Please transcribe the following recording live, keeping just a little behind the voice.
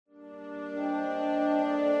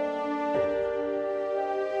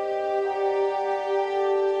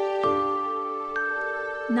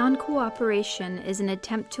Non-cooperation is an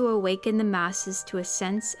attempt to awaken the masses to a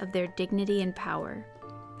sense of their dignity and power.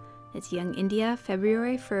 It's Young India,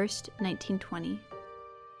 February 1st, 1920.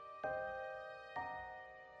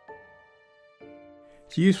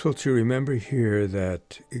 It's useful to remember here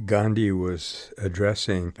that Gandhi was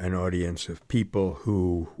addressing an audience of people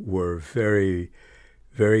who were very,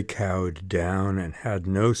 very cowed down and had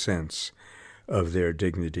no sense of their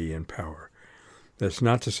dignity and power. That's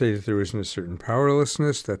not to say that there isn't a certain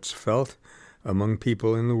powerlessness that's felt among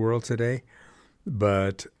people in the world today,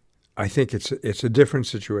 but I think it's a different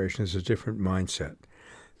situation, it's a different mindset.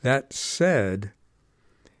 That said,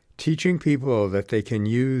 teaching people that they can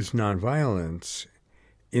use nonviolence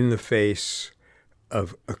in the face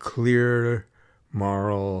of a clear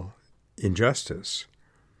moral injustice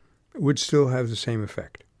would still have the same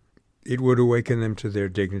effect. It would awaken them to their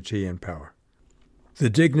dignity and power.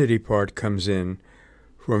 The dignity part comes in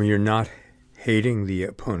from your not hating the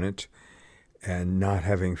opponent and not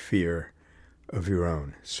having fear of your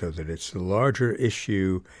own, so that it's the larger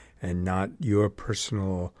issue and not your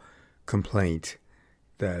personal complaint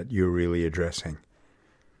that you're really addressing.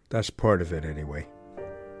 That's part of it anyway.